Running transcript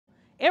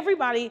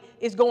Everybody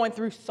is going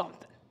through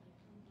something.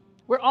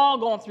 We're all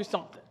going through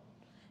something.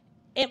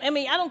 And, I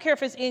mean, I don't care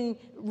if it's in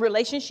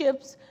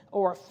relationships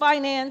or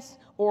finance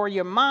or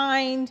your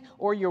mind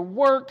or your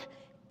work.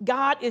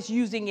 God is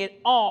using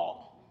it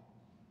all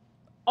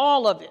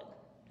of it.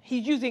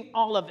 He's using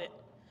all of it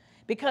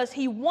because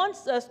he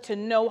wants us to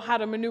know how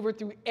to maneuver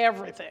through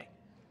everything.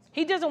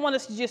 He doesn't want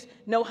us to just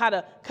know how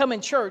to come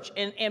in church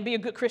and be a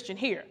good Christian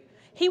here.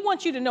 He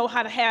wants you to know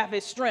how to have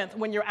his strength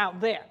when you're out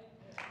there,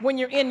 when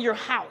you're in your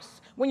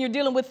house, when you're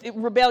dealing with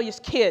rebellious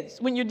kids,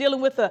 when you're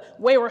dealing with a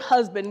wayward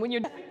husband,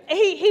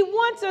 he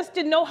wants us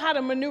to know how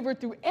to maneuver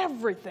through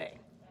everything.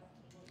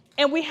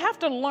 And we have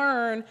to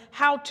learn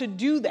how to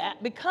do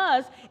that,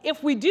 because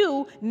if we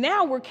do,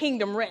 now we're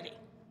kingdom ready.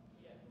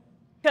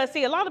 Because,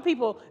 see, a lot of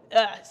people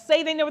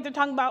say they know what they're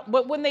talking about,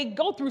 but when they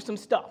go through some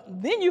stuff,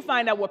 then you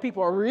find out what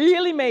people are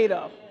really made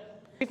of.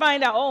 You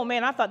find out, oh,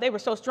 man, I thought they were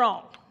so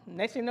strong.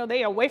 Next thing you know,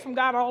 they are away from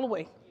God all the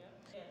way.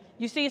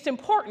 You see, it's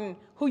important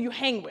who you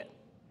hang with.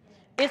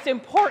 It's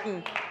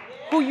important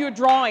who you're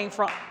drawing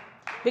from,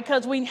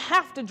 because we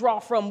have to draw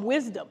from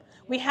wisdom.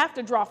 We have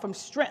to draw from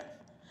strength.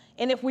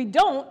 And if we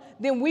don't,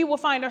 then we will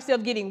find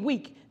ourselves getting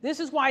weak. This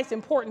is why it's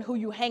important who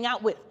you hang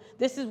out with.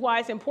 This is why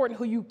it's important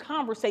who you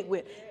conversate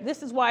with.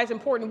 This is why it's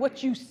important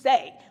what you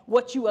say,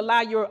 what you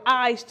allow your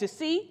eyes to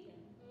see.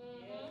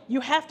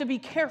 You have to be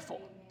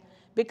careful,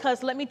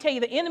 because let me tell you,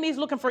 the enemy is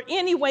looking for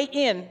any way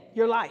in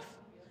your life.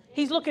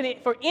 He's looking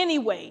for any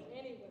way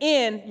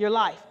in your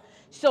life.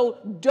 So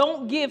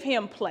don't give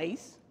him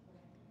place.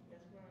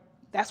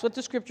 That's what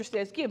the scripture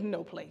says. Give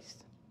no place.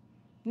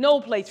 No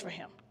place for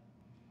him.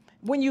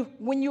 When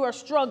you are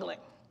struggling,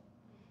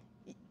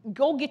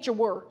 go get your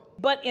word.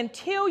 But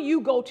until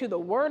you go to the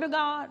word of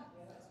God,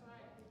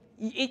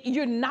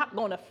 you're not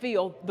going to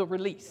feel the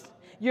release.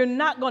 You're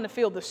not going to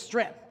feel the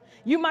strength.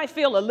 You might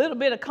feel a little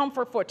bit of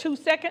comfort for 2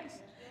 seconds,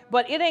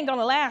 but it ain't going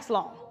to last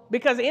long,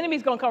 because the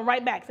enemy's going to come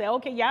right back. Say,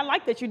 okay, yeah, I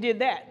like that you did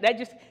that.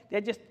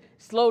 That just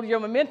slowed your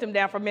momentum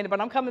down for a minute,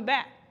 but I'm coming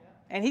back.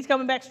 And he's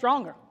coming back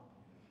stronger.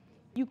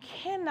 You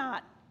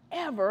cannot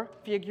ever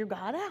figure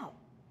God out.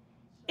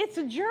 It's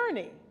a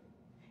journey.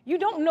 You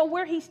don't know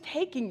where he's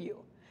taking you.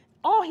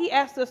 All he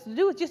asks us to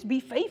do is just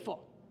be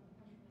faithful.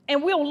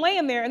 And we'll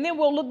land there, and then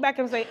we'll look back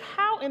and say,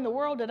 how in the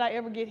world did I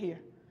ever get here?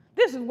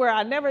 This is where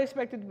I never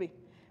expected to be.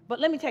 But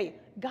let me tell you,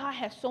 God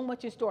has so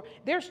much in store.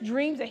 There's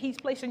dreams that he's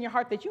placed in your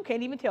heart that you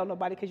can't even tell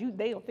nobody, because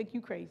they'll think you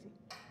crazy.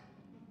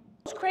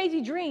 Those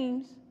crazy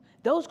dreams,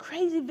 those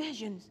crazy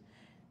visions,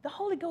 the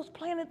Holy Ghost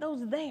planted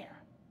those there.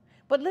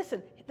 But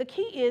listen, the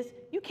key is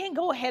you can't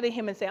go ahead of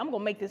him and say, I'm going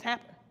to make this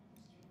happen.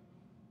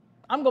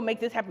 I'm going to make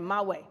this happen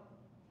my way.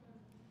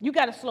 You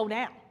got to slow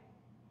down.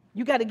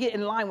 You got to get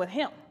in line with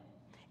him.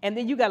 And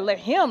then you got to let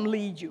him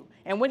lead you.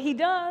 And when he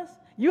does,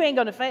 you ain't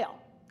going to fail.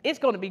 It's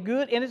going to be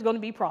good, and it's going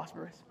to be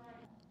prosperous.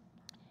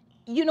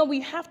 You know,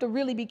 we have to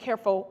really be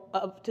careful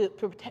to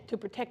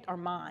protect our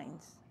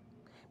minds.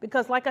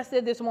 Because like I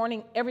said this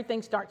morning,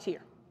 everything starts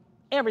here.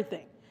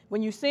 Everything.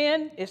 When you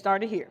sin, it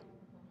started here.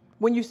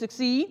 When you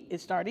succeed,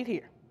 it started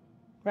here.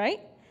 Right?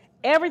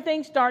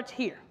 Everything starts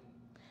here.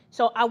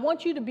 So I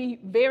want you to be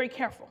very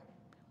careful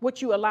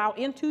what you allow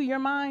into your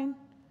mind.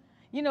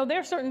 You know,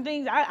 there's certain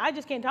things I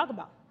just can't talk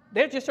about.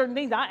 There's just certain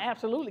things I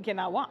absolutely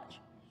cannot watch.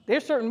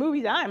 There's certain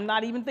movies I am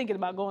not even thinking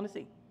about going to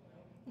see.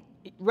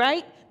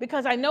 Right?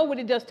 Because I know what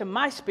it does to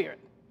my spirit.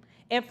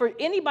 And for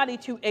anybody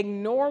to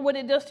ignore what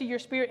it does to your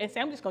spirit and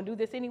say, I'm just going to do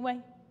this anyway,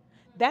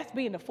 that's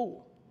being a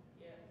fool.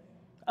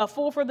 A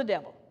fool for the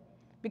devil.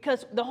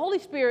 Because the Holy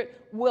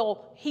Spirit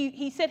will,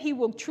 he said he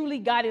will truly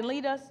guide and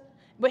lead us,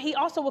 but he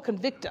also will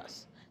convict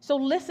us. So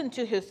listen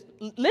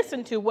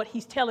to what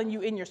he's telling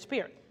you in your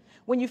spirit.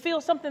 When you feel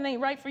something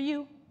ain't right for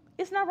you,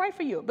 it's not right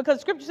for you.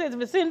 Because Scripture says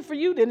if it's sin for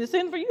you, then it's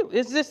sin for you.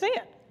 It's just sin.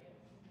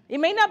 It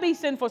may not be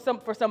sin for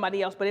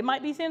somebody else, but it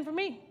might be sin for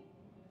me.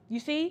 You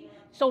see?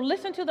 So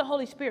listen to the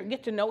Holy Spirit.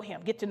 Get to know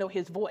him. Get to know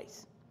his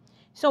voice.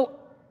 So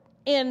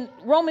in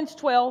Romans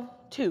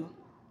 12:2,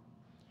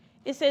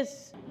 it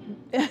says,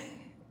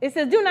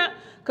 do not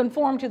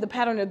conform to the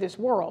pattern of this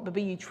world, but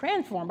be ye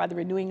transformed by the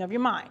renewing of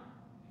your mind.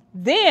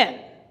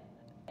 Then,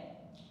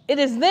 it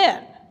is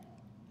then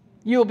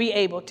you'll be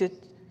able to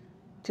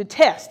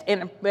test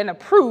and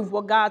approve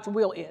what God's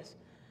will is.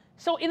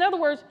 So in other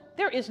words,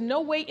 there is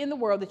no way in the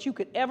world that you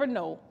could ever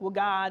know what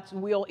God's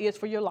will is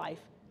for your life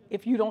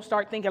if you don't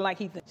start thinking like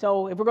he thinks.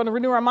 So if we're going to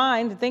renew our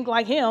mind to think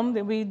like him,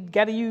 then we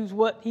got to use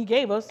what he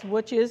gave us,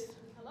 which is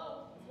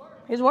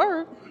his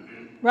word.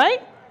 Right?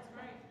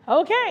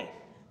 Okay.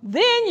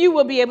 Then you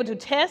will be able to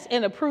test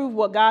and approve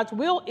what God's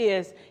will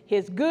is,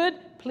 his good,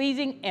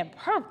 pleasing, and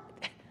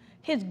perfect.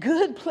 His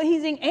good,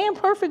 pleasing, and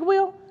perfect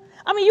will.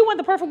 I mean, you want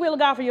the perfect will of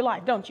God for your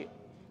life, don't you?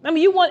 I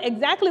mean, you want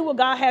exactly what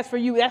God has for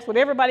you. That's what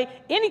everybody,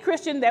 any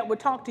Christian that would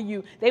talk to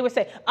you, they would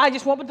say, I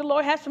just want what the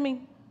Lord has for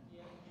me.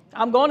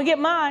 I'm going to get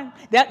mine.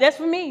 That's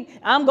for me.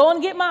 I'm going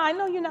to get mine.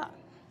 No, you're not.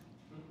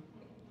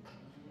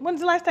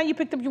 When's the last time you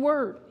picked up your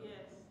word?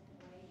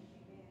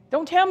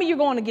 Don't tell me you're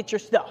going to get your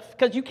stuff,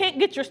 because you can't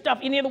get your stuff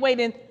any other way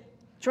than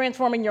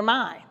transforming your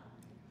mind.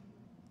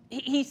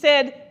 He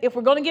said, if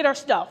we're going to get our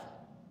stuff,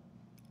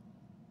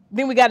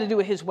 then we got to do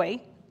it his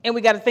way, and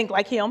we got to think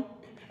like him.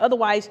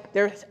 Otherwise,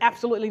 there's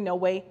absolutely no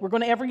way we're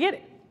going to ever get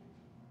it.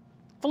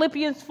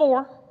 Philippians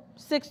 4,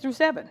 6 through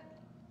 7.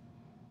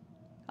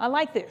 I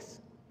like this.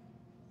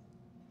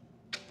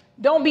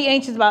 Don't be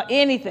anxious about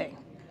anything,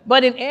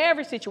 but in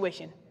every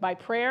situation, by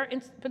prayer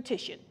and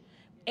petition,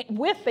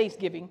 with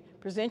thanksgiving,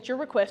 present your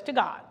request to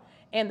God.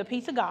 And the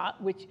peace of God,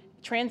 which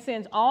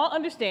transcends all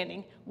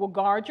understanding, will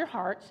guard your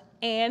hearts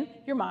and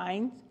your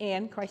minds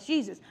in Christ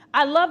Jesus.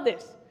 I love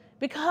this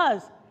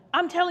because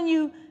I'm telling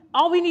you,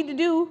 all we need to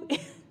do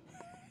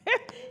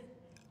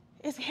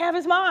is have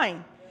his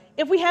mind.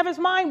 If we have his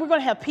mind, we're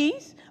going to have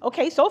peace.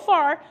 Okay, so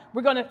far,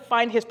 we're going to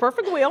find his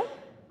perfect will.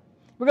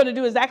 We're going to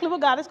do exactly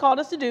what God has called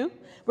us to do.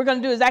 We're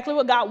going to do exactly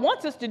what God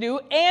wants us to do.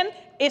 And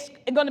it's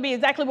going to be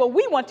exactly what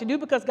we want to do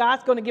because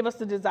God's going to give us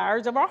the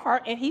desires of our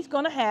heart. And he's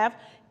going to have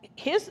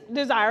his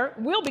desire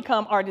will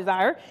become our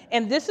desire.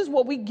 And this is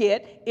what we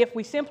get if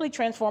we simply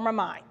transform our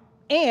mind.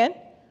 And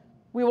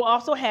we will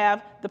also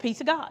have the peace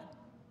of God.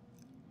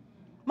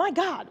 My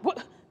God,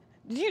 what,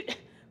 do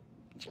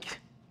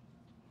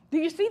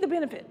you see the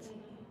benefits?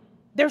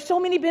 There's so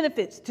many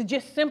benefits to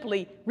just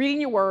simply reading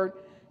your word,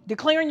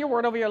 declaring your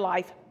word over your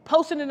life,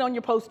 posting it on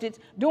your Post-its,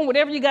 doing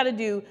whatever you got to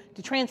do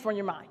to transform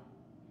your mind.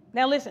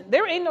 Now listen,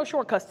 there ain't no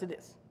shortcuts to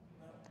this.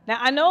 Now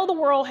I know the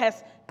world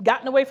has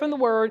gotten away from the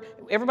word.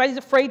 Everybody's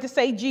afraid to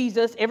say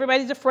Jesus.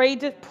 Everybody's afraid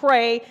to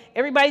pray.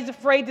 Everybody's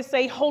afraid to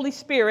say Holy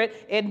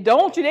Spirit. And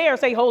don't you dare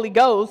say Holy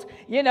Ghost.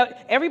 You know,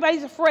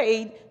 everybody's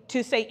afraid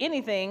to say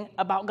anything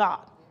about God.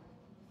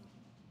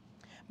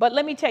 But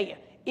let me tell you,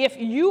 if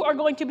you are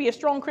going to be a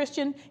strong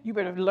Christian, you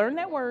better learn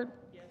that word.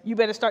 You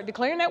better start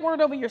declaring that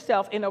word over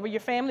yourself and over your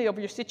family,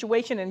 over your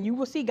situation, and you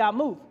will see God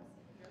move.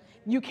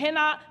 You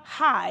cannot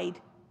hide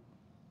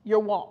your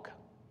walk.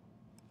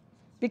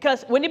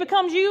 Because when it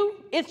becomes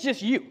you, it's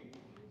just you.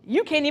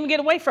 You can't even get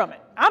away from it.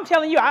 I'm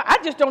telling you, I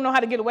just don't know how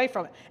to get away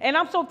from it. And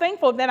I'm so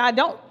thankful that I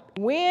don't.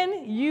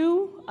 When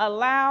you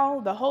allow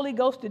the Holy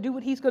Ghost to do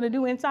what he's going to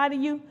do inside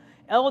of you,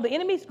 the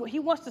enemy, he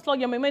wants to slow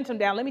your momentum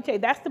down. Let me tell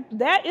you,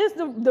 that is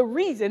the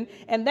reason,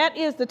 and that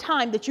is the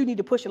time that you need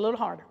to push a little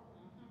harder.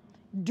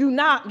 Do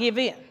not give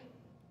in.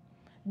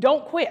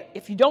 Don't quit.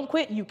 If you don't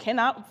quit, you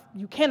cannot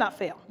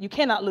fail. You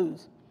cannot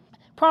lose.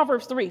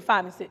 Proverbs 3,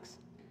 5 and 6.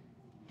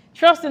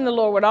 Trust in the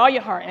Lord with all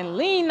your heart and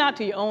lean not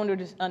to your own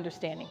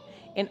understanding.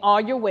 In all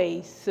your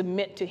ways,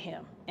 submit to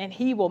him, and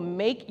he will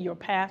make your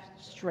path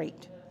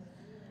straight.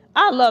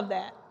 I love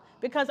that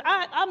because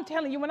I'm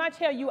telling you, when I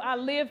tell you I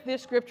lived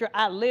this scripture,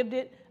 I lived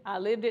it. I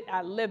lived it.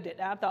 I lived it.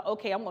 I thought,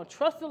 okay, I'm going to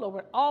trust the Lord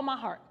with all my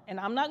heart. And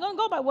I'm not going to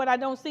go by what I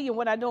don't see and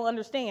what I don't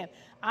understand.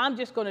 I'm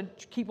just going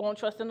to keep on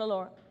trusting the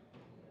Lord.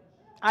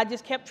 I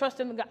just kept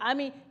trusting God. I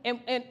mean,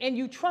 and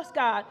you trust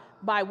God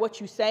by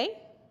what you say.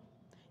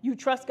 You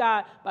trust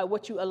God by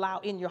what you allow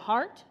in your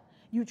heart.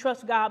 You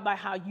trust God by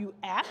how you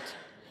act.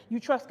 You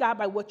trust God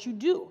by what you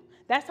do.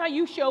 That's how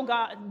you show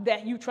God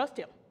that you trust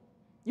him.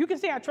 You can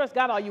say, I trust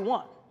God all you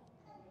want.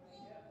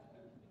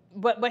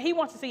 But he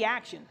wants to see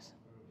actions.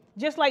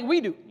 Just like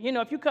we do. You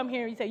know, if you come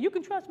here and you say, you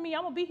can trust me,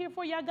 I'm going to be here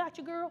for you, I got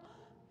you, girl.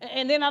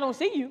 And then I don't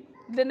see you,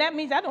 then that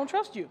means I don't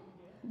trust you.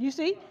 You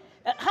see?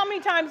 How many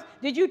times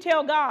did you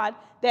tell God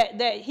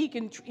that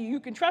you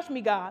can trust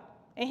me, God,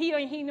 and he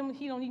don't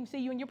even see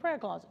you in your prayer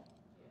closet?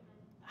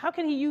 How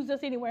can he use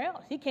us anywhere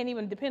else? He can't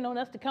even depend on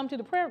us to come to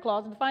the prayer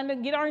closet to find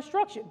and get our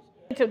instructions.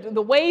 To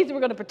the ways that we're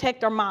going to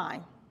protect our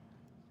mind.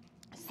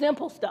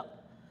 Simple stuff.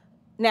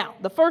 Now,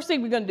 the first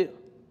thing we're going to do,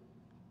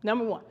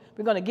 number one,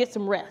 we're going to get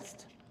some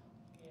rest.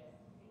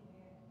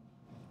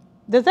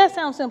 Does that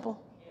sound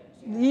simple?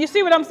 You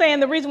see what I'm saying?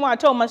 The reason why I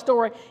told my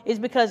story is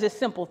because it's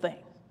simple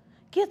things.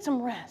 Get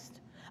some rest.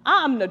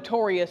 I'm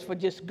notorious for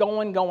just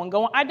going.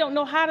 I don't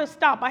know how to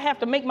stop. I have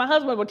to make my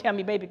husband will tell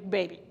me,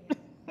 baby,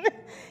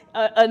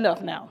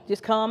 enough now.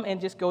 Just come and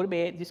just go to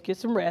bed. Just get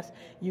some rest.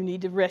 You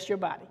need to rest your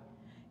body.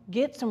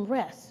 Get some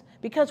rest.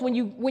 Because when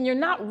you're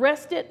not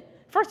rested,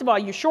 first of all,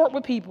 you're short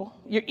with people.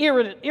 You're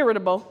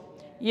irritable.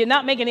 You're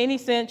not making any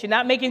sense. You're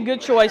not making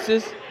good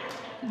choices.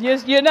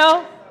 Just, you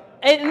know.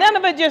 And none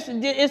of it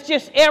it's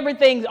just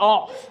everything's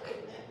off.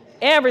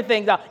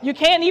 Everything's off. You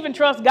can't even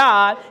trust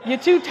God. You're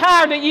too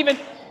tired to even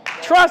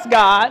trust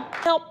God.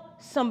 Help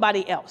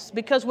somebody else.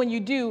 Because when you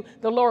do,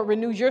 the Lord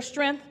renews your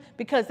strength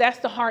because that's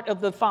the heart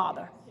of the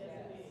Father.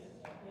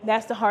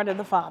 That's the heart of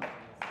the Father.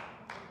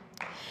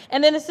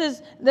 And then it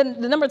says, the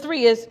number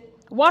 3 is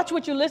watch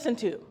what you listen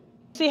to.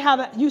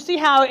 You see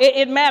how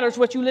it matters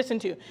what you listen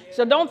to.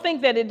 So don't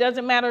think that it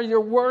doesn't matter.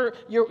 Your word,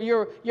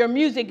 your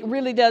music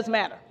really does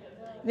matter.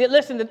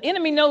 Listen, the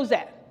enemy knows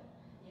that.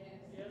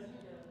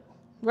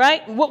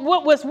 Right? What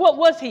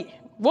was he?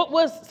 What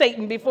was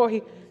Satan before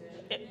he?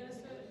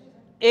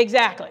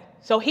 Exactly.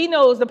 So he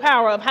knows the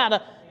power of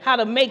how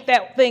to make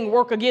that thing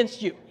work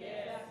against you.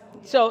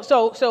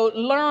 So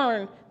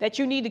learn that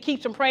you need to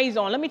keep some praise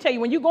on. Let me tell you,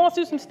 when you're going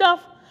through some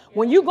stuff,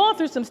 When you're going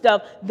through some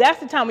stuff, that's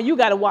the time when you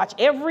got to watch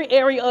every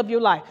area of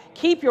your life.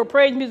 Keep your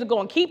praise music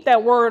going. Keep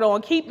that word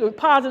on. Keep the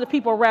positive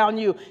people around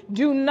you.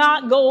 Do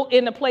not go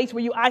in a place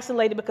where you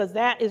isolate it, because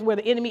that is where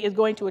the enemy is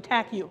going to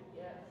attack you.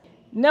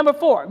 Number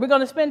 4, we're going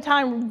to spend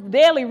time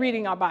daily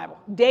reading our Bible.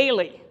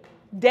 Daily.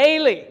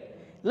 Daily.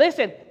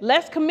 Listen,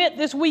 let's commit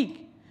this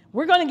week.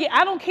 We're going to get,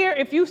 I don't care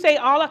if you say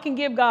all I can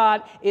give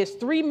God is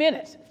 3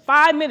 minutes,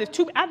 5 minutes,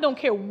 2, I don't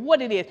care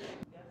what it is.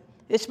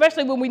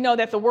 Especially when we know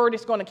that the word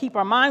is going to keep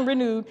our mind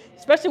renewed,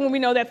 especially when we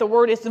know that the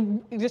word is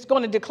just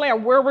going to declare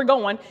where we're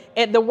going,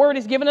 and the word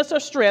is giving us our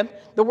strength,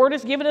 the word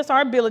is giving us our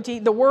ability,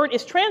 the word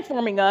is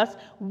transforming us.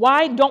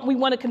 Why don't we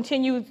want to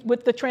continue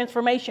with the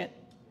transformation?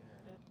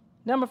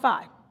 Number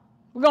 5,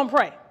 we're going to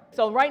pray.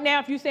 So right now,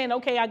 if you're saying,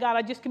 okay,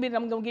 I just committed,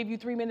 I'm going to give you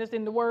 3 minutes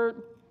in the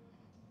word.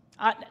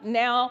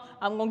 Now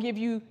I'm going to give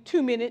you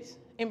 2 minutes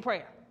in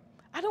prayer.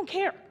 I don't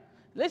care.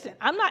 Listen,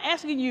 I'm not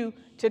asking you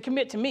to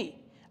commit to me.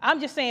 I'm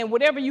just saying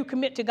whatever you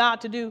commit to God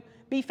to do,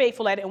 be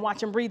faithful at it and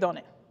watch him breathe on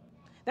it.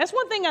 That's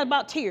one thing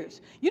about tears.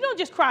 You don't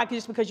just cry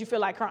just because you feel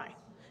like crying.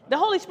 The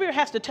Holy Spirit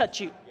has to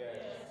touch you.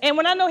 And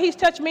when I know he's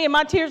touched me and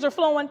my tears are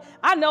flowing,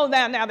 I know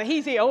now that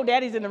he's here. Oh,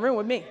 daddy's in the room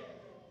with me.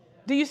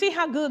 Do you see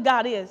how good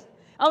God is?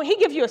 Oh, he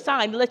gives you a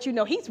sign to let you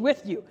know he's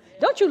with you.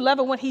 Don't you love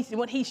it when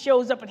he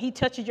shows up and he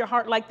touches your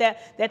heart like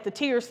that the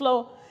tears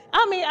flow?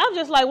 I mean, I'm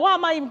just like, why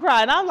am I even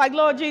crying? I'm like,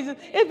 Lord Jesus,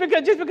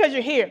 it's just because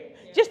you're here.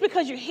 Just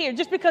because you're here,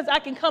 just because I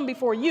can come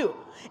before you.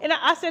 And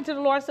I said to the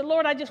Lord, I said,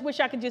 Lord, I just wish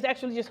I could just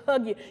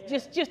hug you,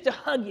 just to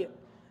hug you.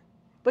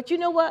 But you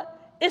know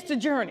what? It's the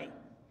journey.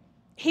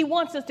 He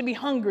wants us to be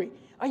hungry.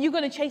 Are you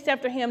going to chase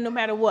after him no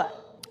matter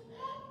what?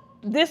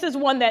 This is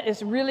one that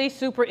is really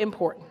super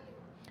important.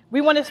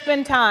 We want to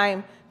spend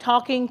time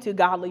talking to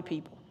godly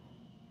people,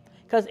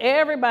 because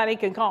everybody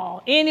can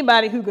call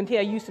anybody who can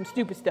tell you some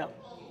stupid stuff.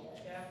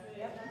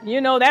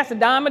 You know, that's a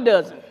dime a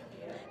dozen.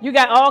 You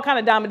got all kind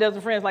of dime a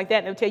dozen friends like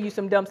that that'll tell you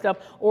some dumb stuff,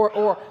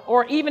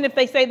 or even if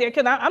they say they're,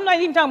 because I'm not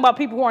even talking about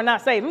people who are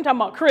not saved. I'm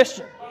talking about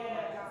Christians.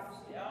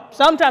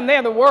 Sometimes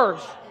they're the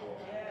worst.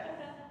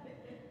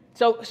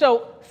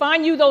 So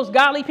find you those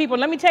godly people.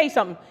 Let me tell you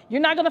something.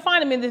 You're not going to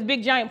find them in this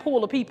big giant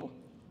pool of people.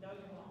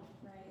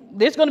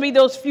 There's going to be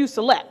those few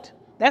select.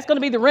 That's going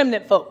to be the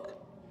remnant folk.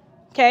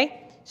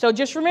 Okay? So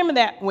just remember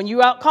that when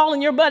you're out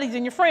calling your buddies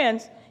and your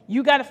friends,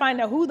 you got to find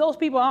out who those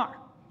people are.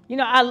 You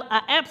know,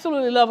 I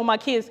absolutely love when my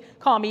kids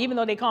call me, even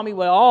though they call me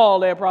with all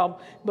their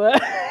problems. But,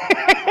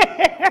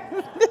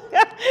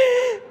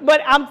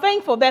 but I'm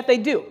thankful that they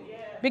do,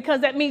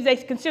 because that means they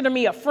consider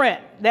me a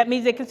friend. That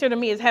means they consider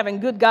me as having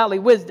good godly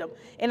wisdom.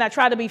 And I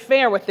try to be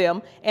fair with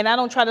them, and I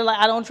don't try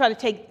to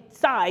take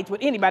sides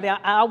with anybody.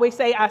 I always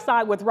say I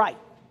side with right.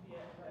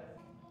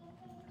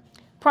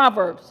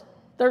 Proverbs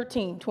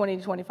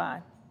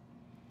 13:20-25.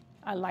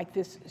 I like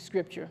this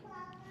scripture.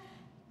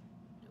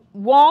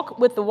 Walk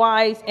with the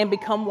wise and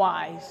become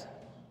wise.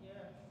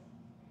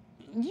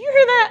 You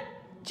hear that?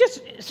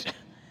 Just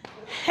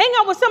hang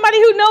out with somebody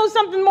who knows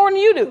something more than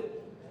you do.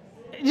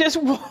 Just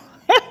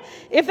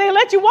if they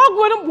let you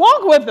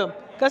walk with them.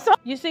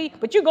 You see,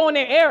 but you go in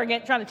there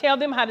arrogant, trying to tell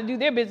them how to do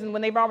their business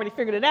when they've already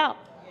figured it out.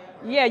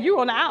 Yeah, you're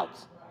on the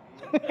outs.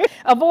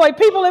 Avoid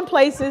people and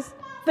places,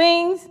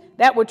 things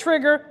that would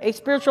trigger a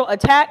spiritual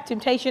attack,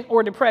 temptation,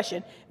 or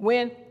depression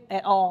when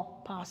at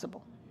all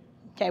possible.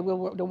 Okay, we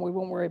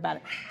won't worry about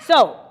it.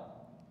 So,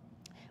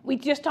 we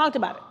just talked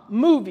about it.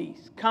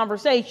 Movies,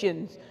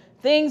 conversations,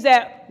 things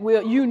that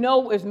will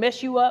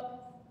mess you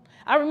up.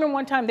 I remember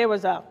one time there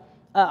was a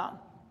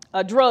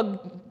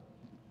drug,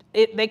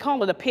 they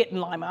call it a pit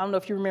in Lima. I don't know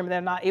if you remember that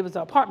or not. It was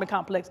an apartment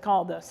complex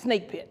called the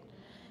Snake Pit.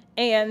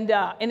 And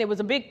it was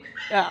a big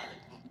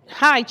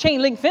high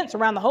chain link fence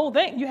around the whole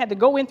thing. You had to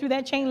go in through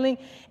that chain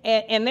link,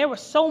 and there was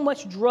so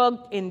much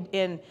drug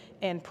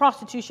and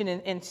prostitution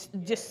and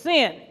just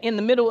sin in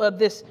the middle of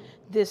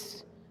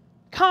this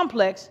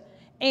complex.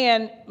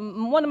 And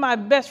one of my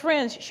best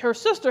friends, her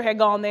sister had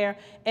gone there,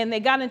 and they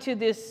got into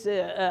this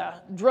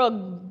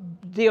drug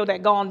deal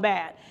that gone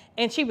bad.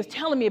 And she was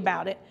telling me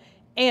about it.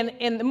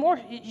 And the more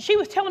she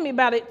was telling me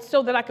about it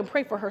so that I could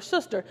pray for her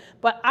sister,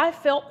 but I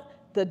felt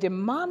the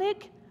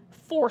demonic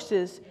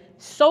forces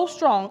so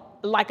strong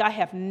like I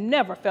have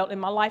never felt in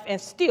my life, and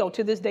still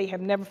to this day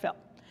have never felt.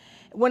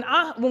 When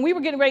we were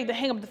getting ready to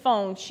hang up the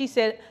phone, she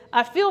said,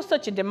 I feel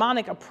such a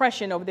demonic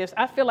oppression over this.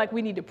 I feel like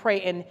we need to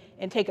pray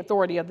and take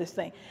authority of this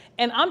thing.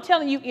 And I'm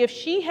telling you, if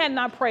she had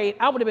not prayed,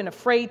 I would have been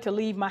afraid to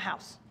leave my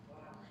house.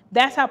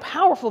 That's how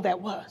powerful that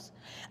was.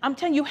 I'm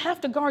telling you, you have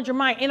to guard your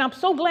mind. And I'm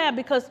so glad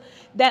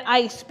that I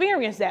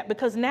experienced that,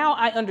 because now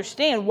I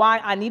understand why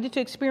I needed to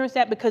experience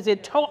that, because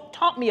it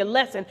taught me a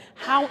lesson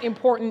how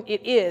important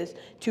it is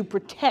to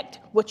protect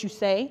what you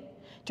say,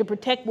 to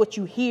protect what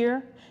you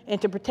hear, and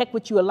to protect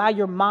what you allow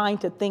your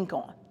mind to think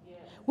on. Yeah.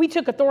 We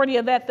took authority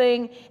of that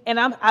thing, and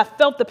I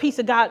felt the peace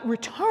of God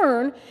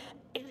return.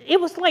 It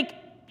was like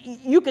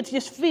you could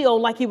just feel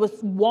like it was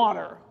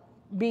water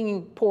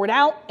being poured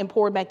out and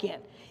poured back in.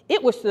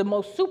 It was the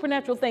most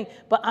supernatural thing.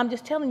 But I'm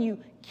just telling you,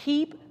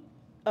 keep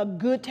a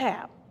good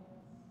tab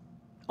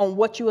on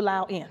what you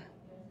allow in.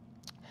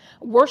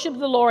 Worship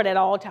the Lord at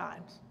all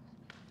times.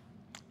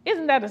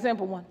 Isn't that a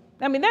simple one?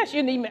 I mean, I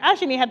shouldn't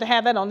even have to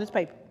have that on this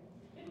paper.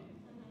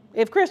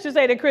 If Christians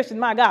say they're Christians,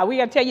 my God, we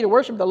got to tell you to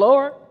worship the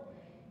Lord.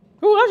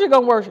 Who else you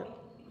going to worship?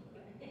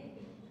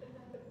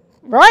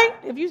 Right?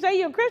 If you say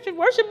you're a Christian,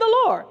 worship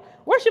the Lord.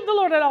 Worship the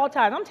Lord at all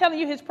times. I'm telling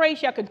you, his praise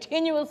shall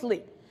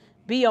continuously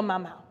be on my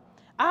mouth.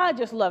 I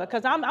just love it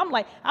because I'm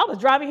like, I was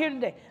driving here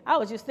today. I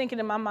was just thinking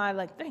in my mind,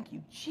 like, thank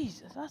you,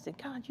 Jesus. I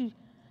said, God, you.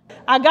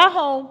 I got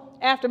home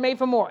after Made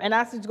for More, and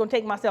I was going to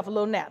take myself a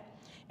little nap.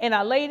 And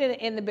I laid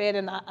in the bed,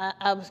 and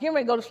I was getting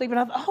ready to go to sleep, and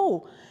I thought,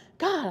 oh,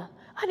 God,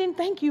 I didn't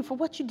thank you for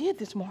what you did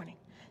this morning.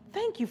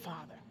 Thank you,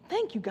 Father.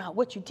 Thank you, God,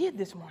 what you did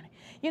this morning.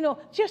 You know,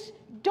 just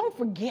don't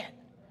forget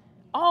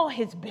all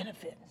his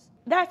benefits.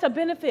 That's a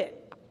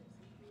benefit.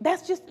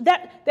 That's just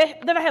that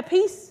I have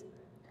peace,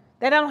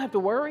 that I don't have to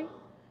worry.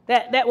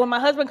 That when my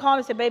husband called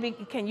and said, baby,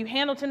 can you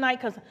handle tonight?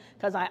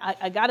 Because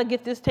I got to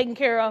get this taken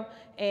care of.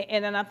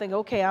 And then I think,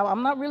 okay,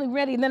 I'm not really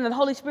ready. And then the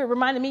Holy Spirit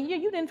reminded me, yeah,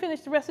 you didn't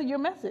finish the rest of your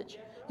message.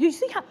 You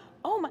see how,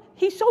 oh my,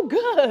 he's so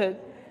good.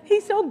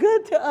 He's so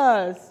good to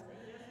us.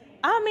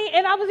 I mean,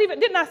 and I was even,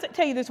 didn't I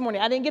tell you this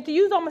morning, I didn't get to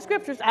use all my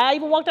scriptures. I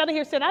even walked out of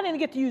here and said, I didn't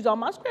get to use all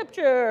my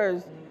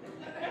scriptures.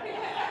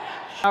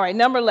 All right,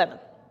 number 11.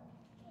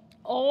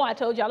 Oh, I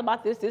told y'all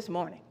about this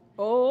morning.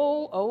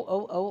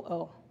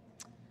 Oh.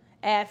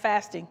 Add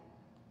fasting.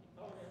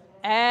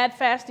 Add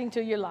fasting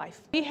to your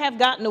life. We have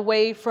gotten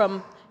away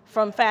from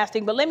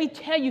fasting, but let me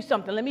tell you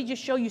something. Let me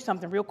just show you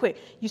something real quick.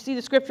 You see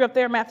the scripture up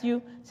there,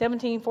 Matthew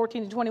 17,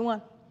 14 to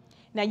 21.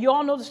 Now, you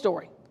all know the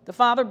story. The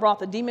father brought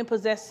the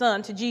demon-possessed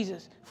son to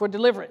Jesus for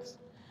deliverance.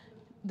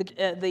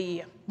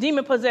 The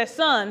demon-possessed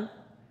son,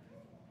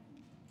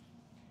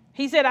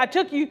 he said, I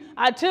took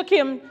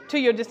him to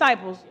your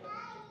disciples,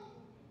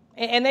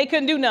 and they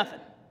couldn't do nothing.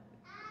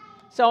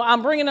 So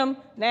I'm bringing them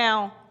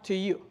now to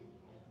you.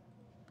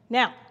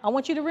 Now, I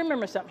want you to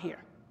remember something here.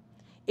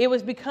 It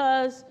was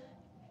because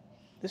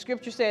the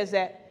scripture says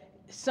that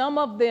some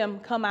of them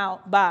come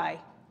out by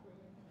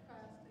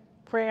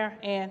prayer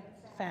and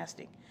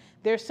fasting.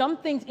 There's some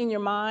things in your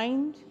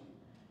mind,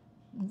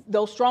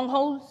 those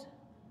strongholds,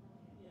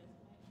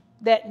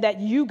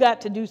 that you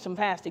got to do some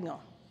fasting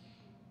on.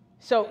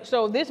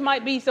 So this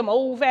might be some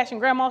old-fashioned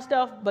grandma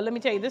stuff, but let me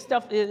tell you, this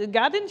stuff,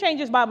 God didn't change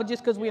his Bible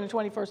just because we're in the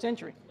 21st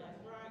century.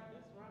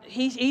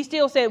 He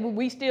still said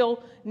we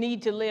still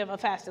need to live a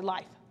fasted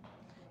life.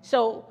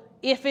 So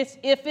if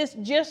it's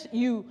just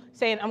you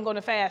saying, I'm going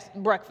to fast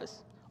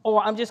breakfast,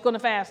 or I'm just going to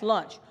fast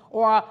lunch,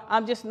 or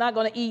I'm just not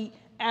going to eat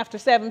after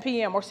 7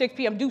 p.m. or 6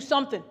 p.m., do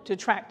something to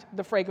attract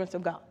the fragrance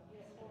of God.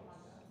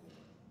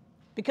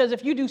 Because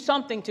if you do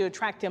something to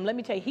attract him, let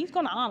me tell you, he's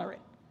going to honor it.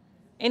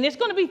 And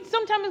sometimes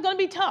it's going to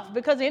be tough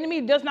because the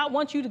enemy does not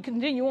want you to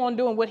continue on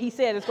doing what he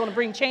said is going to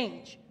bring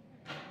change.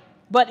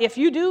 But if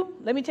you do,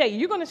 let me tell you,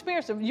 you're going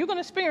to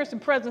experience the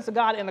presence of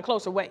God in a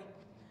closer way.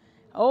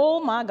 Oh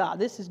my God,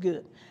 this is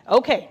good.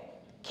 Okay,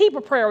 keep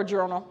a prayer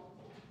journal.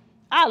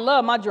 I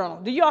love my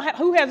journal. Do y'all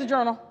who has a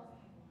journal?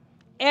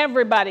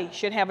 Everybody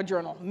should have a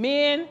journal,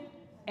 men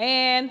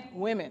and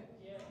women.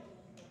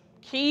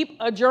 Keep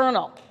a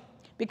journal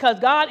because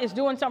God is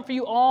doing something for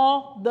you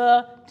all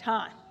the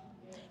time.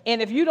 And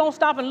if you don't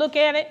stop and look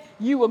at it,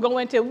 you will go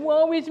into,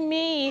 woe is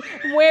me,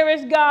 where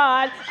is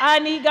God? I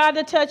need God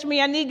to touch me.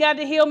 I need God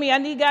to heal me. I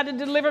need God to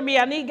deliver me.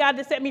 I need God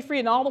to set me free.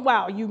 And all the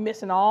while, you're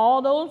missing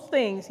all those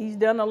things he's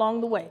done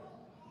along the way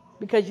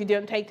because you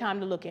didn't take time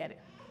to look at it.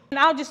 And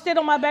I'll just sit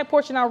on my back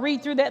porch and I'll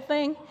read through that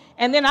thing.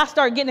 And then I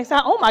start getting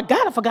excited. Oh, my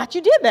God, I forgot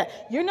you did that.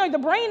 You know, the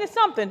brain is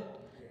something.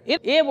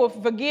 It will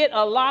forget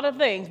a lot of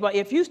things. But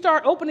if you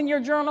start opening your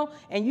journal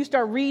and you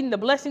start reading the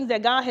blessings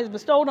that God has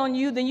bestowed on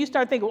you, then you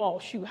start thinking, oh,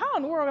 shoot, how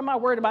in the world am I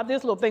worried about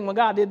this little thing when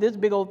God did this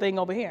big old thing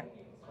over here?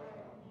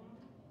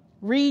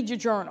 Read your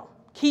journal.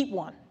 Keep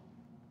one.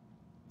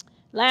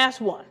 Last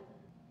one.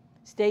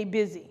 Stay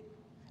busy.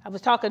 I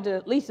was talking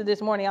to Lisa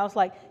this morning. I was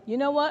like, you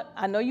know what?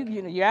 I know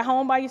you're at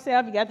home by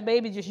yourself. You got the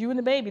baby, just you and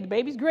the baby. The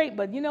baby's great.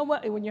 But you know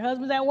what? When your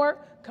husband's at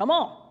work, come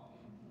on.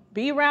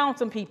 Be around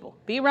some people.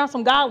 Be around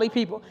some godly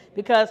people.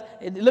 Because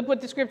look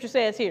what the scripture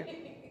says here.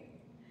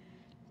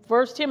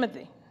 1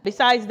 Timothy.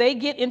 Besides, they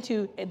get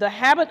into the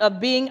habit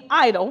of being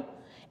idle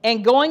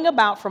and going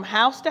about from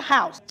house to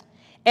house.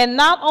 And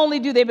not only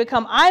do they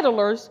become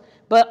idlers,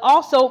 but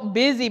also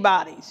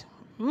busybodies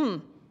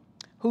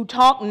who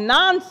talk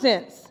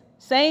nonsense,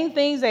 saying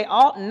things they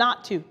ought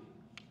not to.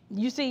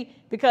 You see,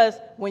 because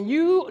when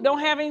you don't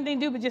have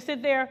anything to do but just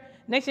sit there,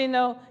 next thing you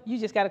know, you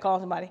just got to call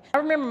somebody. I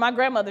remember my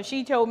grandmother,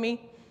 she told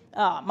me,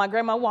 my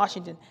grandma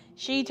Washington,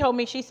 she told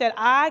me, she said,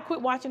 I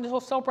quit watching the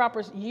soap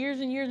operas years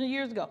and years and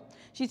years ago.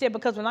 She said,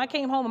 because when I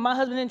came home and my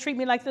husband didn't treat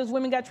me like those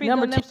women got treated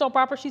on them soap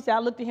operas, she said, I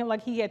looked at him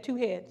like he had two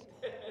heads.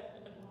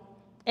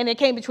 And it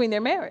came between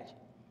their marriage.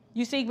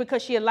 You see,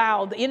 because she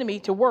allowed the enemy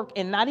to work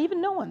and not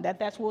even knowing that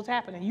that's what was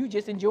happening. You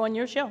just enjoying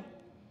your show.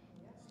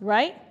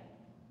 Right?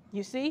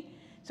 You see?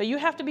 So you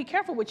have to be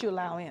careful what you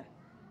allow in.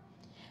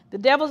 The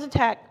devil's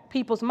attack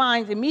people's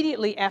minds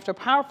immediately after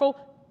powerful,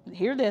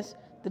 hear this,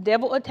 the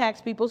devil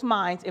attacks people's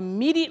minds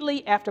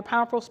immediately after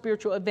powerful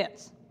spiritual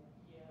events.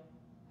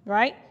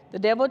 right? The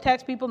devil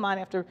attacks people's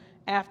mind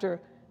after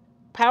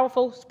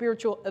powerful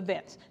spiritual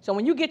events. So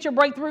when you get your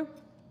breakthrough,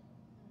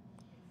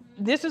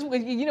 this is,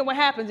 you know, what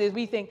happens is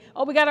we think,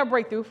 oh, we got our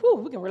breakthrough. Whew,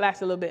 we can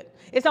relax a little bit.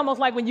 It's almost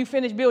like when you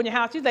finish building your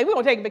house, you say, we're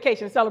going to take a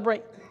vacation and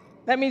celebrate.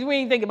 That means we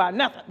ain't thinking about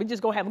nothing. We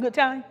just going to have a good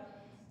time.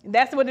 And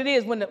that's what it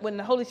is when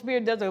the Holy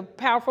Spirit does a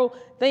powerful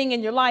thing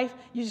in your life.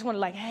 You just want to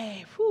like,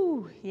 hey,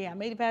 whew, yeah, I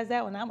made it past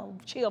that one. I'm going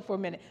to chill for a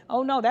minute.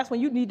 Oh, no, that's when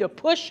you need to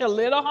push a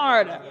little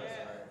harder.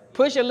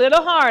 Push a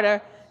little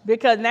harder,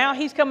 because now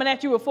he's coming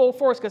at you with full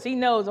force, because he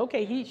knows,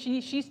 okay,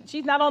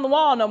 she's not on the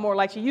wall no more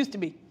like she used to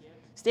be.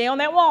 Stay on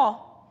that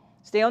wall.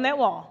 Stay on that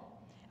wall.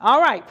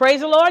 All right. Praise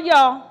the Lord,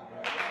 y'all.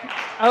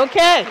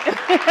 Okay.